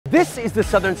This is the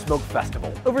Southern Smoke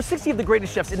Festival. Over 60 of the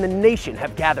greatest chefs in the nation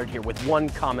have gathered here with one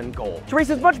common goal: to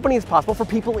raise as much money as possible for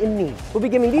people in need. We'll be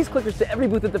giving these clickers to every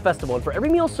booth at the festival, and for every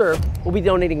meal served, we'll be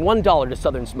donating $1 to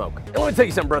Southern Smoke. And let me tell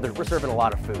you something, brother, we're serving a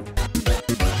lot of food.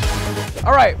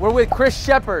 All right, we're with Chris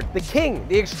Shepard, the king,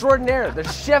 the extraordinaire, the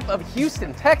chef of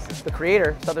Houston, Texas, the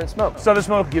creator of Southern Smoke. Southern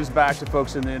Smoke gives back to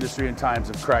folks in the industry in times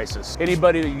of crisis.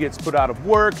 Anybody that gets put out of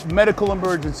work, medical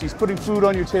emergencies, putting food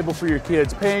on your table for your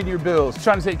kids, paying your bills,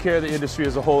 trying to take care of the industry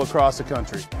as a whole across the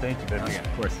country. Thank you, Ben.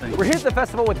 Of course, thank you. We're here at the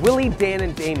festival with Willie, Dan,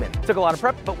 and Damon. Took a lot of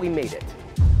prep, but we made it.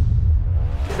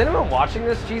 Is anyone watching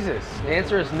this? Jesus. The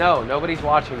answer is no, nobody's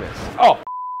watching this. Oh,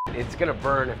 it's gonna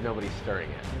burn if nobody's stirring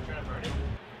it.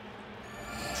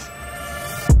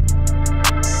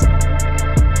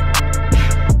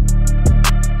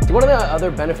 One of the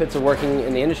other benefits of working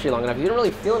in the industry long enough, you don't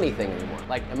really feel anything anymore.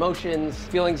 Like emotions,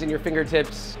 feelings in your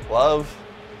fingertips. Love.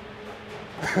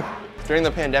 During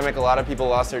the pandemic, a lot of people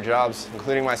lost their jobs,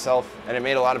 including myself, and it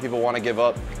made a lot of people want to give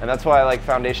up. And that's why I like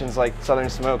foundations like Southern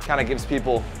Smoke. Kind of gives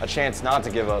people a chance not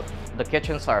to give up. The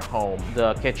kitchen's our home.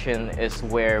 The kitchen is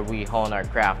where we hone our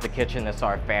craft. The kitchen is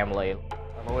our family.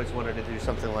 I've always wanted to do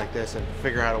something like this and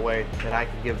figure out a way that I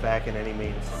could give back in any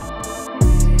means.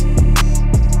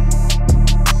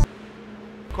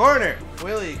 Corner!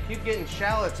 Willie, keep getting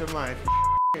shallots in my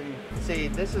See,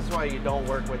 this is why you don't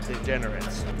work with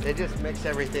degenerates. They just mix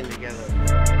everything together.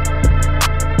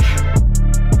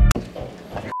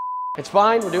 It's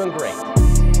fine, we're doing great.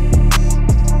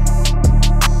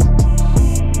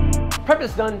 Prep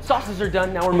is done, sauces are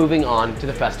done, now we're moving on to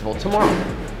the festival tomorrow.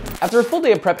 After a full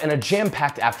day of prep and a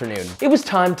jam-packed afternoon, it was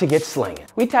time to get slinging.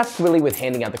 We tasked Willie with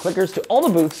handing out the clickers to all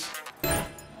the booths.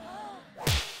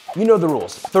 You know the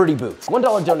rules, 30 booths,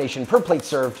 $1 donation per plate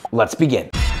served. Let's begin.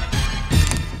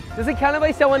 Does it count if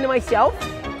I sell one to myself?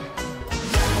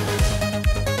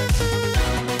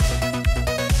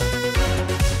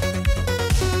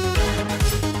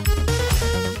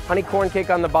 Honey corn cake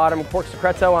on the bottom, pork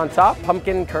secreto on top,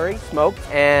 pumpkin curry, smoked,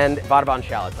 and Vadavon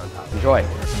shallots on top. Enjoy.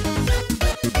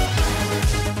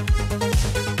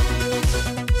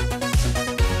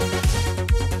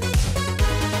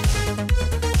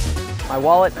 My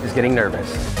wallet is getting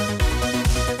nervous.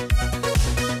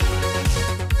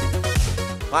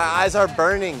 My eyes are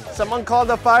burning. Someone called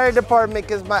the fire department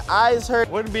because my eyes hurt.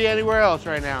 Wouldn't be anywhere else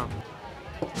right now.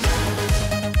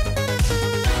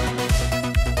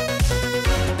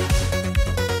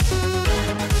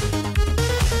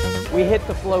 We hit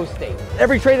the flow state.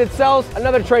 Every tray that sells,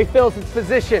 another tray fills its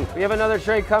position. We have another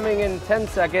tray coming in 10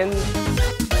 seconds.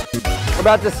 We're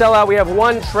about to sell out. We have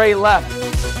one tray left.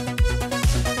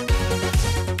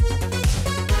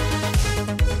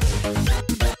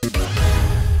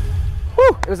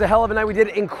 It was a hell of a night. We did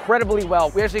incredibly well.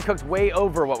 We actually cooked way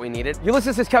over what we needed.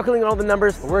 Ulysses is calculating all the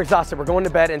numbers. We're exhausted. We're going to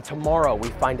bed, and tomorrow we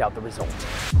find out the results.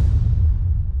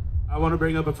 I want to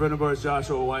bring up a friend of ours,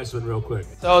 Joshua Weissman, real quick.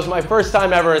 So it was my first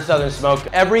time ever at Southern Smoke.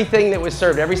 Everything that was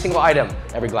served, every single item,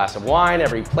 every glass of wine,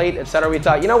 every plate, etc. We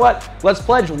thought, you know what? Let's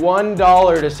pledge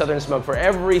 $1 to Southern Smoke for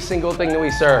every single thing that we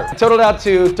served. It totaled out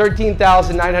to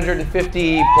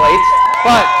 13,950 plates.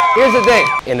 But here's the thing,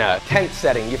 in a tent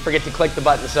setting, you forget to click the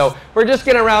button. So we're just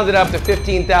gonna round it up to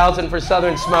 15,000 for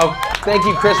Southern Smoke. Thank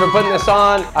you, Chris, for putting this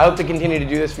on. I hope to continue to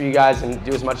do this for you guys and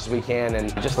do as much as we can,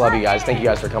 and just love you guys. Thank you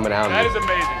guys for coming out. That is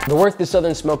amazing. The work that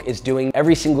Southern Smoke is doing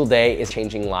every single day is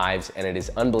changing lives, and it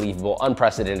is unbelievable,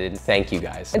 unprecedented. Thank you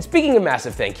guys. And speaking of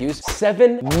massive thank yous,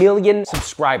 7 million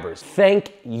subscribers.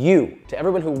 Thank you to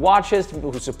everyone who watches, to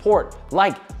people who support,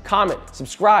 like, comment,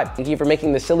 subscribe. Thank you for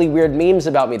making the silly, weird memes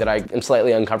about me that I am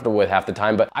slightly uncomfortable with half the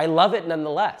time, but I love it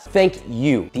nonetheless. Thank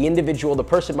you, the individual, the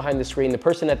person behind the screen, the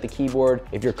person at the keyboard.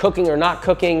 If you're cooking or not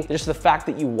cooking, just the fact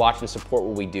that you watch and support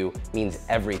what we do means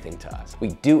everything to us. We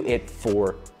do it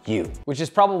for you, which is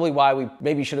probably why we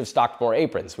maybe should have stocked more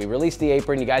aprons. We released the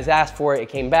apron, you guys asked for it, it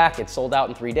came back, it sold out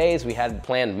in 3 days. We had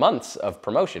planned months of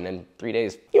promotion, and 3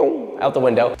 days, out the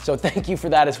window. So thank you for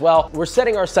that as well. We're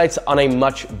setting our sights on a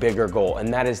much bigger goal,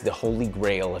 and that is the holy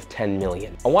grail of 10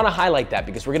 million. I wanna highlight that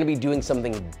because we're gonna be doing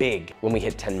something big when we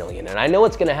hit 10 million, and I know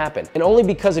it's gonna happen. And only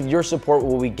because of your support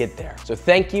will we get there. So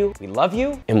thank you, we love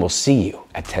you, and we'll see you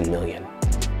at 10 million.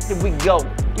 Here we go,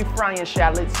 we frying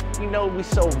shallots, you know we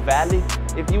so valid.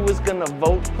 If you was gonna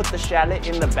vote, put the shallot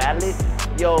in the ballot.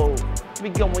 Yo, we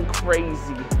going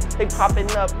crazy. They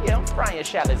popping up, yeah, I'm frying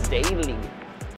shallots daily.